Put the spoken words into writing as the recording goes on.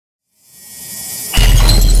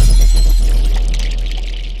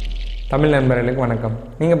தமிழ் நண்பர்களுக்கு வணக்கம்.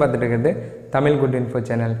 நீங்கள் பார்த்துட்டு இருக்கிறது தமிழ் குட் இன்ஃபோ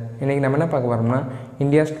சேனல். இன்றைக்கி நம்ம என்ன பார்க்க போகிறோம்னா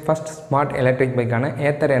India's first smart electric பைக்கான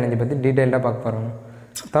Ather energy பற்றி டீட்டெயிலாக பார்க்க போகிறோம்.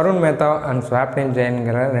 தருண் மேத்தா அண்ட் ஸ்வாப்னின்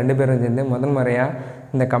ஜெயின்கிற 2 பேரும் சேர்ந்து முதல் முறையாக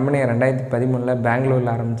இந்த கம்பெனியை 2013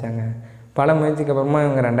 பெங்களூரில் ஆரம்பித்தாங்க. பல முயற்சிக்கு அப்புறமா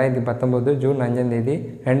இவங்க 2019 ஜூன் 5ஆம் தேதி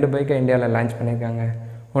 2 பைக்கை இந்தியாவில் லான்ச் பண்ணியிருக்காங்க.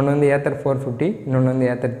 ஒன்று வந்து ஏத்தர் 450, இன்னொன்று வந்து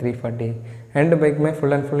ஏத்தர் 340. 2 பைக்குமே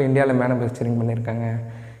ஃபுல் அண்ட் ஃபுல் இந்தியாவில் மேனுஃபேக்சரிங் பண்ணியிருக்காங்க.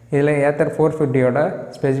 இதில் ஏத்தர் 450யோட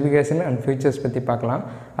ஸ்பெசிஃபிகேஷன் அண்ட் ஃபீச்சர்ஸ் பற்றி பார்க்கலாம்.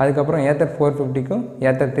 அதுக்கப்புறம் ஏத்தர் 450க்கும்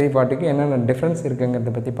ஏத்தர் 340க்கும் என்னென்ன டிஃப்ரென்ஸ்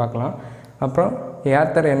இருக்குங்கிறத பற்றி பார்க்கலாம். அப்புறம்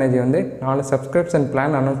ஏத்தர் எனர்ஜி வந்து 4 சப்ஸ்கிரிப்ஷன்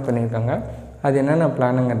பிளான் அனௌன்ஸ் பண்ணியிருக்காங்க. அது என்னென்ன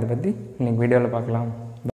பிளானுங்கிறத பற்றி இன்றைக்கி வீடியோவில் பார்க்கலாம்.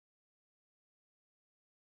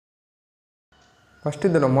 ஃபஸ்ட்டு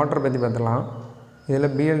இதோட மோட்டரை பற்றி பார்த்துலாம்.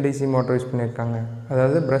 இதில் பிஎல்டிசி மோட்டர் யூஸ் பண்ணியிருக்காங்க,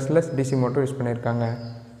 அதாவது ப்ரஷ்லெஸ் டிசி மோட்டர் யூஸ் பண்ணியிருக்காங்க.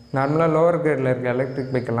 நார்மலாக லோவர் கிரேடில் இருக்க எலக்ட்ரிக்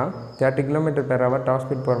பைக்கெல்லாம் 30 km/h டாப்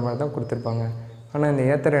ஸ்பீட் போகிற மாதிரி தான் கொடுத்துருப்பாங்க. ஆனால் இந்த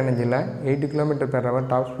ஏத்தர் எனர்ஜியில் 80 km/h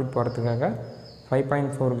டாப் ஸ்பீட் போகிறதுக்காக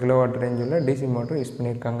 5.4 kW ரேஞ்சில் டிசி மோட்டர் யூஸ்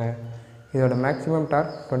பண்ணியிருக்காங்க. இதோட மேக்ஸிமம்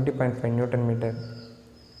டார்க் 20.5 Nm.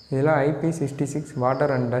 இதில் IP66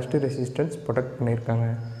 water and dust resistance protect பண்ணியிருக்காங்க.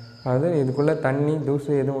 அதாவது இதுக்குள்ளே தண்ணி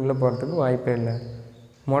தூசு எதுவும் உள்ளே போகிறதுக்கு வாய்ப்பே இல்லை.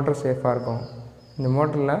 மோட்டர் சேஃபாக இருக்கும். இந்த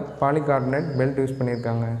மோட்டரில் பாலிகார்பனேட் பெல்ட் யூஸ்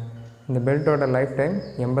பண்ணியிருக்காங்க. இந்த பெல்ட்டோட லைஃப் டைம்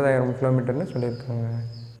 80,000 km சொல்லியிருக்காங்க.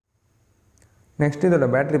 நெக்ஸ்ட் இதோட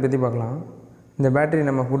பேட்டரி பற்றி பார்க்கலாம். இந்த பேட்டரி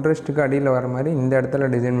நம்ம ஃபுட் ரெஸ்ட்டுக்கு அடியில் வர மாதிரி இந்த இடத்துல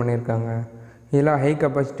டிசைன் பண்ணியிருக்காங்க. இதில் ஹை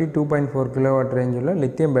கெப்பாசிட்டி 2.4 kW ரேஞ்சில்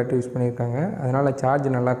லித்தியம் பேட்டரி யூஸ் பண்ணியிருக்காங்க. அதனால் சார்ஜ்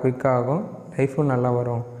நல்லா குயிக்காக ஆகும், லைஃபும் நல்லா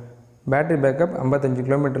வரும். பேட்டரி பேக்கப் 55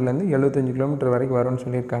 km-லேருந்து 75 km வரைக்கும் வரும்னு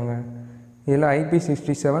சொல்லியிருக்காங்க. இதில்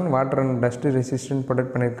IP67 water and dust resistant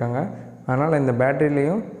protect பண்ணியிருக்காங்க. அதனால் இந்த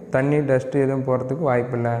பேட்டரியிலையும் தண்ணி டஸ்ட்டு எதுவும் போகிறதுக்கு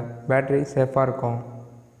வாய்ப்பு இல்லை. பேட்டரி சேஃபாக இருக்கும்.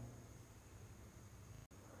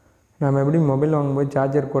 நம்ம எப்படி மொபைல் வாங்கும்போது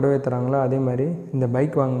சார்ஜர் கூடவே தராங்களோ அதே மாதிரி இந்த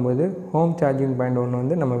பைக் வாங்கும்போது ஹோம் சார்ஜிங் பாயிண்ட் ஒன்று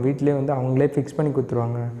வந்து நம்ம வீட்டிலே வந்து அவங்களே ஃபிக்ஸ் பண்ணி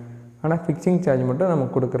கொடுத்துருவாங்க. ஆனால் ஃபிக்ஸிங் சார்ஜ் மட்டும் நம்ம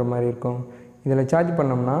கொடுக்குற மாதிரி இருக்கும். இதில் சார்ஜ்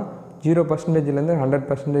பண்ணோம்னா 0%லேருந்து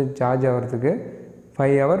 100% சார்ஜ் ஆகிறதுக்கு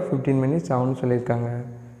 5 hours 15 minutes ஆகும்னு சொல்லியிருக்காங்க.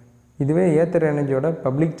 இதுவே ஏத்தர் எனர்ஜியோட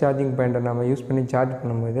பப்ளிக் சார்ஜிங் பாயிண்ட்டை நம்ம யூஸ் பண்ணி சார்ஜ்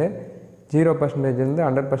பண்ணும்போது 0%லேருந்து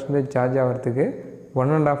 100% சார்ஜ் ஆகிறதுக்கு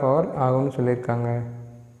 1.5 hour ஆகும்னு சொல்லியிருக்காங்க.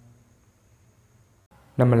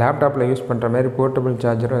 நம்ம லேப்டாப்பில் யூஸ் பண்ணுற மாதிரி போர்ட்டபிள்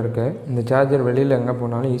சார்ஜரும் இருக்குது. இந்த சார்ஜர் வெளியில் எங்கே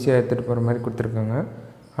போனாலும் ஈஸியாக எடுத்துகிட்டு போகிற மாதிரி கொடுத்துருக்காங்க.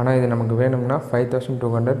 ஆனால் இது நமக்கு வேணும்னா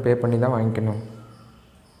 5200 பே பண்ணி தான் வாங்கிக்கணும்.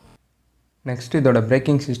 நெக்ஸ்ட் இதோட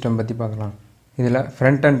பிரேக்கிங் சிஸ்டம் பற்றி பார்க்கலாம். இதில்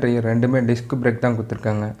ஃப்ரண்ட் அண்ட் ரியர் ரெண்டுமே டிஸ்க் பிரேக் தான்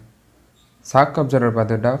கொடுத்துருக்காங்க. ஷாக் அப்சர்வர்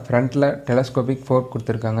பார்த்துக்கிட்டா ஃப்ரண்ட்டில் டெலஸ்கோபிக் ஃபோர்க்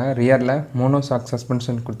கொடுத்துருக்காங்க, ரியரில் மோனோ ஷாக்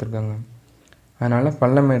சஸ்பென்ஷன் கொடுத்துருக்காங்க. அதனால்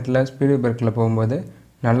பள்ளமேட்டில் ஸ்பீடு பிரேக்கில் போகும்போது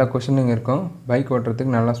நல்ல குஷனிங் இருக்கும், பைக்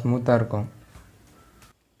ஓட்டுறதுக்கு நல்லா ஸ்மூத்தாக இருக்கும்.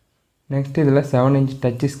 நெக்ஸ்ட் இதில் 7 inch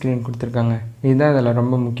டச் ஸ்க்ரீன் கொடுத்துருக்காங்க. இதுதான் இதில்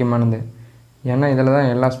ரொம்ப முக்கியமானது. ஏன்னா இதில் தான்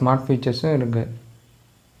எல்லா ஸ்மார்ட் ஃபீச்சர்ஸும் இருக்குது.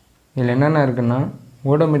 இதில் என்னென்ன இருக்குன்னா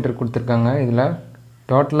ஓடோமீட்டர் கொடுத்துருக்காங்க. இதில்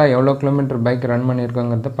டோட்டலாக எவ்வளோ கிலோமீட்டர் பைக் ரன்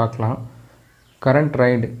பண்ணியிருக்கோங்கிறத பார்க்கலாம். கரண்ட்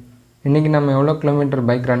ரைடு, இன்றைக்கி நம்ம எவ்வளோ கிலோமீட்டர்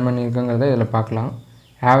பைக் ரன் பண்ணியிருக்கோங்கிறத இதில் பார்க்கலாம்.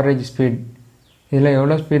 ஆவரேஜ் ஸ்பீட், இதில்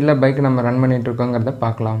எவ்வளோ ஸ்பீடில் பைக் நம்ம ரன் பண்ணிகிட்ருக்கோங்கிறத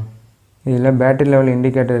பார்க்கலாம். இதில் பேட்டரி லெவல்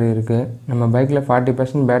இண்டிகேட்டர் இருக்குது. நம்ம பைக்கில்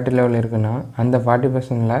 40% பேட்டரி லெவல் இருக்குன்னா அந்த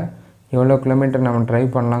 40%ல் எவ்வளோ கிலோமீட்டர் நம்ம ட்ரைவ்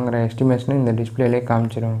பண்ணலாங்கிற எஸ்டிமேஷனை இந்த டிஸ்பிளேலே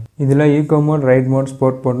காமிச்சிடும். இதில் ego mode, right mode,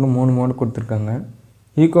 sport மோட்னு 3 mode கொடுத்துருக்காங்க.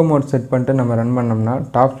 ஈகோ மோட் செட் பண்ணிட்டு நம்ம ரன் பண்ணோம்னா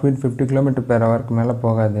டாப் ஸ்பீட் 50 km/h மேலே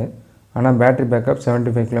போகாது. ஆனால் பேட்டரி பேக்கப்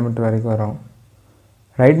 75 km வரைக்கும் வரும்.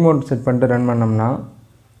 ரைட் மோட் செட் பண்ணிட்டு ரன் பண்ணோம்னா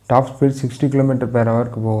டாப் ஸ்பீட் 60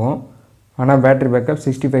 km/h போகும். ஆனால் பேட்டரி பேக்கப்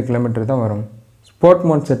 65 km தான் வரும். ஸ்போர்ட்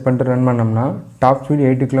மோட் செட் பண்ணிட்டு ரன் பண்ணோம்னா டாப் ஸ்பீட்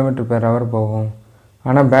 80 km/h போகும்.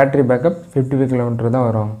 ஆனால் பேட்டரி பேக்கப் 55 km தான்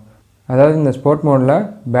வரும். அதாவது இந்த ஸ்போர்ட் மோடில்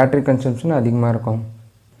பேட்டரி கன்சம்ஷன் அதிகமாக இருக்கும்.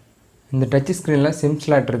 இந்த டச் ஸ்க்ரீனில் சிம்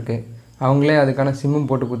ஸ்லாட் இருக்குது. அவங்களே அதுக்கான சிம்மும்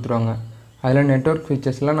போட்டு கொடுத்துருவாங்க. அதில் நெட்வொர்க்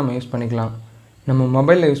ஃபீச்சர்ஸ்லாம் நம்ம யூஸ் பண்ணிக்கலாம். நம்ம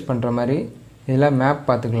மொபைலில் யூஸ் பண்ணுற மாதிரி இதில் மேப்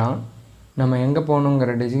பார்த்துக்கலாம். நம்ம எங்கே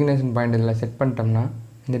போகணுங்கிற டெசிக்னேஷன் பாயிண்ட் இதில் செட் பண்ணிட்டோம்னா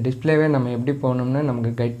இந்த டிஸ்பிளேவே நம்ம எப்படி போகணும்னு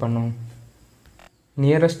நமக்கு கைட் பண்ணும்.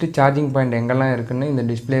 நியரஸ்ட்டு சார்ஜிங் பாயிண்ட் எங்கெல்லாம் இருக்குதுன்னு இந்த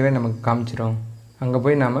டிஸ்பிளேவே நமக்கு காமிச்சிடும். அங்கே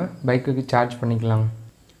போய் நாம் பைக்குக்கு சார்ஜ் பண்ணிக்கலாம்.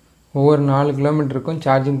 ஒவ்வொரு 4 கிலோமீட்டருக்கும்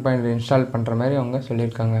சார்ஜிங் பாயிண்ட் இன்ஸ்டால் பண்ணுற மாதிரி அவங்க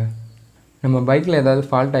சொல்லியிருக்காங்க. நம்ம பைக்கில் ஏதாவது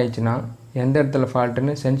ஃபால்ட் ஆயிடுச்சுன்னா எந்த இடத்துல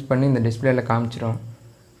ஃபால்ட்டுன்னு சென்ஸ் பண்ணி இந்த டிஸ்பிளேயில் காமிச்சிடும்.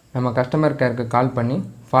 நம்ம கஸ்டமர் கேருக்கு கால் பண்ணி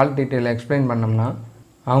ஃபால்ட் டீட்டெயிலை எக்ஸ்பிளைன் பண்ணோம்னா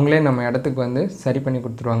அவங்களே நம்ம இடத்துக்கு வந்து சரி பண்ணி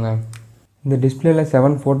கொடுத்துருவாங்க. இந்த டிஸ்பிளேயில்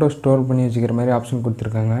 7 ஃபோட்டோ ஸ்டோர் பண்ணி வச்சுக்கிற மாதிரி ஆப்ஷன்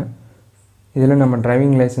கொடுத்துருக்காங்க. இதில் நம்ம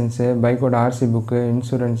டிரைவிங் லைசன்ஸு, பைக்கோட ஆர்சி புக்கு,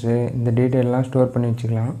 இன்சூரன்ஸு, இந்த டீட்டெயிலெலாம் ஸ்டோர் பண்ணி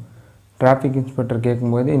வச்சுக்கலாம். டிராஃபிக் இன்ஸ்பெக்டர்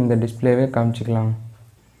கேட்கும்போது இந்த டிஸ்பிளேவே காமிச்சிக்கலாம்.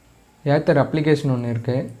 ஏத்தர் அப்ளிகேஷன் ஒன்று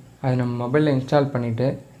இருக்குது. அது நம்ம மொபைலில் இன்ஸ்டால் பண்ணிவிட்டு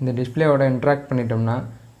இந்த டிஸ்பிளேவோட இன்ட்ராக்ட் பண்ணிட்டோம்னா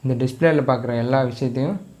இந்த டிஸ்பிளேயில் பார்க்குற எல்லா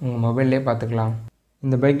விஷயத்தையும் உங்கள் மொபைல்லேயே பார்த்துக்கலாம்.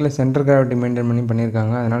 இந்த பைக்கில் சென்டர் கிராவிட்டி மெயின்டைன்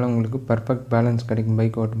பண்ணியிருக்காங்க. அதனால் உங்களுக்கு பர்ஃபெக்ட் பேலன்ஸ் கிடைக்கும்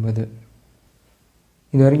பைக் ஓட்டும்போது.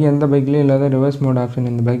 இது வரைக்கும் எந்த பைக்லேயும் இல்லாத ரிவர்ஸ் மோட் ஆப்ஷன்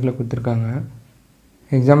இந்த பைக்கில் கொடுத்துருக்காங்க.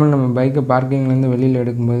 எக்ஸாம்பிள் நம்ம பைக்கை பார்க்கிங்லேருந்து வெளியில்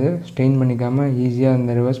எடுக்கும்போது ஸ்டெயின் பண்ணிக்காமல் ஈஸியாக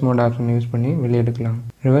இந்த ரிவர்ஸ் மோட் ஆப்ஷன் யூஸ் பண்ணி வெளியே எடுக்கலாம்.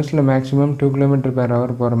 ரிவர்ஸில் மேக்ஸிமம் 2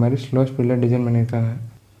 km/h போகிற மாதிரி ஸ்லோ ஸ்பீடில் டிசைன் பண்ணியிருக்காங்க.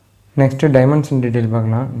 நெக்ஸ்ட்டு டைமென்ஷன் டீட்டெயில்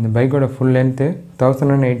பார்க்கலாம். இந்த பைக்கோட full length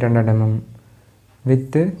 1800 mm,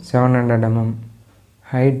 with 700 mm,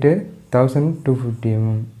 height 1250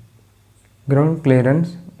 mm, ground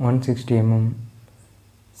clearance 160 mm,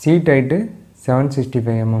 seat height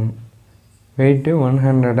 765 mm, weight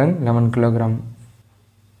 111 kg.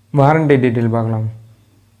 Warranty detail பார்க்கலாம்.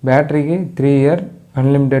 பேட்டரிக்கு 3 year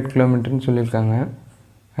அன்லிமிட்டெட் கிலோமீட்டர்னு சொல்லியிருக்காங்க.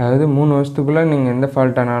 அதாவது 3 வருஷத்துக்குள்ளே நீங்கள் எந்த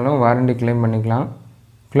ஃபால்ட் ஆனாலும் வாரண்டி கிளைம் பண்ணிக்கலாம்.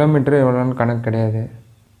 கிலோமீட்டர் எவ்வளோன்னு கணக்கு கிடையாது.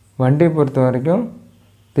 வண்டியை பொறுத்த வரைக்கும்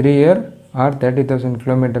 3 year ஆர் 30,000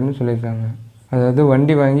 km சொல்லியிருக்காங்க. அதாவது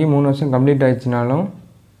வண்டி வாங்கி 3 வருஷம் கம்ப்ளீட் ஆகிடுச்சினாலும்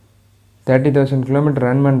 30,000 km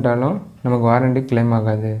ரன் பண்ணிட்டாலும் நமக்கு வாரண்டி கிளைம்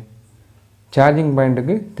ஆகாது. சார்ஜிங்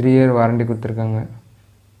பாயிண்ட்டுக்கு 3 year வாரண்டி கொடுத்துருக்காங்க.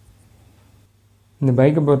 இந்த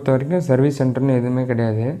பைக்கை பொறுத்த வரைக்கும் சர்வீஸ் சென்டர்னு எதுவுமே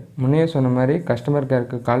கிடையாது. முன்னே சொன்ன மாதிரி கஸ்டமர்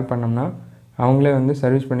கேருக்கு கால் பண்ணோம்னா அவங்களே வந்து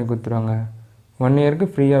சர்வீஸ் பண்ணி கொடுத்துருவாங்க. 1 yearக்கு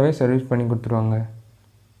ஃப்ரீயாகவே சர்வீஸ் பண்ணி கொடுத்துருவாங்க.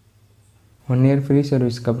 1 year ஃப்ரீ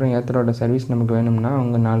சர்வீஸ்க்கு அப்புறம் ஏத்தரோட சர்வீஸ் நமக்கு வேணும்னா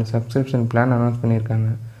அவங்க 4 சப்ஸ்கிரிப்ஷன் பிளான் அனௌன்ஸ்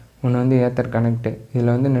பண்ணியிருக்காங்க. ஒன்று வந்து ஏத்தர் கனெக்ட்.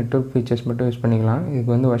 இதில் வந்து நெட்வொர்க் ஃபீச்சர்ஸ் மட்டும் யூஸ் பண்ணிக்கலாம்.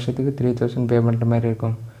 இதுக்கு வந்து வருஷத்துக்கு 3000 பே பண்ணுற மாதிரி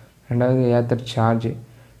இருக்கும். ரெண்டாவது Ather charge,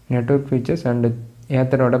 network features and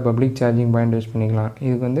ஏத்தரோட public charging point use பண்ணிக்கலாம்.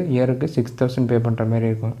 இதுக்கு வந்து இயருக்கு 6000 பே பண்ணுற மாதிரி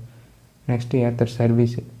இருக்கும். Next Ather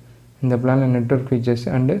service. இந்த பிளானில் நெட்வொர்க் ஃபீச்சர்ஸ்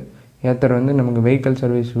அண்டு ஏத்தர் வந்து நமக்கு வெஹிக்கல்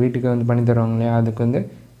சர்வீஸ் வீட்டுக்கு வந்து பண்ணி தருவாங்க இல்லையா, அதுக்கு வந்து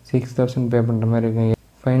 6000 பே பண்ணுற மாதிரி இருக்கும்.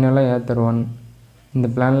 ஃபைனலாக ஏத்தர் 1. இந்த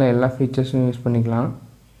பிளானில் எல்லா ஃபீச்சர்ஸும் யூஸ் பண்ணிக்கலாம்.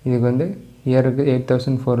 இதுக்கு வந்து இயருக்கு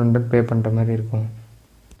 8400 பே பண்ணுற மாதிரி இருக்கும்.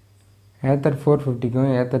 ஏத்தர்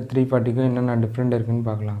 450க்கும் ஏத்தர் 340க்கும் என்னென்ன டிஃப்ரெண்ட் இருக்குதுன்னு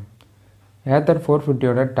பார்க்கலாம். Ather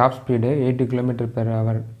 450யோட top speed 80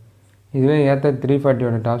 km/h. இதுவே Ather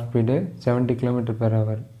 340யோட top speed 70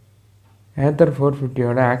 km/h. Ather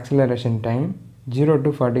 450யோட acceleration time 0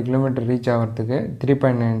 to 40 km reach ஆகிறதுக்கு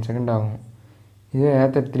 3.9 செகண்ட் ஆகும். இதுவே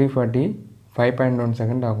ஏத்தர் 340 5.1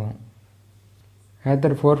 செகண்ட் ஆகும்.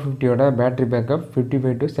 Ather 450யோட battery backup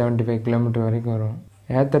 55 to 75 km வரைக்கும் வரும்.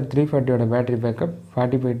 Ather 340யோட battery backup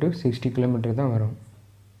 45 to 60 km தான் வரும்.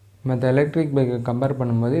 மற்ற எலக்ட்ரிக் பைக்கை கம்பேர்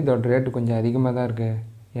பண்ணும்போது இதோட ரேட்டு கொஞ்சம் அதிகமாக தான் இருக்குது.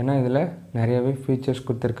 ஏன்னா இதில் நிறையவே ஃபீச்சர்ஸ்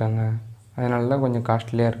கொடுத்துருக்காங்க. அதனால தான் கொஞ்சம்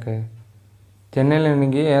காஸ்ட்லியாக இருக்குது. சென்னையில்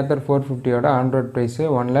இன்றைக்கி Ather 450யோட on-road price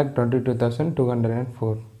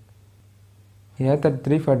 1,22,204. Ather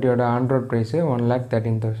 340யோட on-road price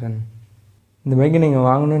 1,13,000. இந்த பைக்கை நீங்கள்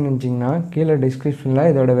வாங்கணும்னு நினச்சிங்கன்னா கீழே டிஸ்கிரிப்ஷனில்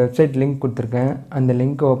இதோட வெப்சைட் லிங்க் கொடுத்துருக்கேன். அந்த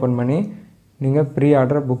லிங்க்கை ஓப்பன் பண்ணி நீங்கள் ப்ரீ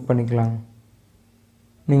ஆர்டரை புக் பண்ணிக்கலாம்.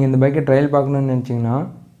 நீங்கள் இந்த பைக்கை ட்ரையல் பார்க்கணுன்னு நினச்சிங்கன்னா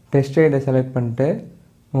டெஸ்ட் ரைடை செலக்ட் பண்ணிட்டு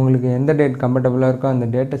உங்களுக்கு எந்த டேட் கம்ஃபர்டபுளாக இருக்கோ அந்த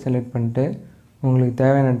டேட்டை செலக்ட் பண்ணிட்டு உங்களுக்கு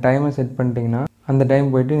தேவையான டைமை செட் பண்ணிட்டீங்கன்னா அந்த டைம்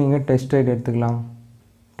போய்ட்டு நீங்கள் டெஸ்ட் ரைடு எடுத்துக்கலாம்.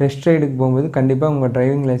 டெஸ்ட் ரைடுக்கு போகும்போது கண்டிப்பாக உங்கள்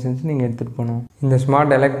டிரைவிங் லைசன்ஸ் நீங்கள் எடுத்துகிட்டு போகணும். இந்த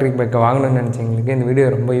ஸ்மார்ட் எலக்ட்ரிக் பைக்கை வாங்கணும்னு நினச்சிங்களுக்கு இந்த வீடியோ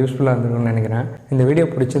ரொம்ப யூஸ்ஃபுல்லாக இருந்திருக்கும்னு நினைக்கிறேன். இந்த வீடியோ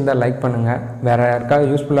பிடிச்சிருந்தால் லைக் பண்ணுங்கள். வேறு யாருக்காவது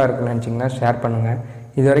யூஸ்ஃபுல்லாக இருக்குன்னு நினச்சிங்கன்னா ஷேர் பண்ணுங்கள்.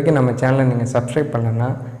 இது வரைக்கும் நம்ம சேனலை நீங்கள் சப்ஸ்கிரைப் பண்ணலன்னா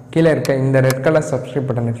கீழே இருக்க இந்த ரெட் கலர் சப்ஸ்கிரைப்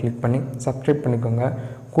பட்டனை கிளிக் பண்ணி சப்ஸ்கிரைப் பண்ணிக்கோங்க.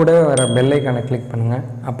 கூடவே வர பெல் ஐக்கானை கிளிக் பண்ணுங்கள்.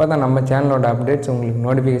 அப்போ தான் நம்ம சேனலோட அப்டேட்ஸ் உங்களுக்கு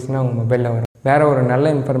நோட்டிஃபிகேஷனாக உங்கள் மொபைலில் வரும். வேறு ஒரு நல்ல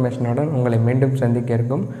இன்ஃபர்மேஷனுடன் உங்களை மீண்டும் சந்திக்க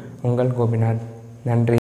இருக்கும் உங்கள் கோபிநாத். நன்றி.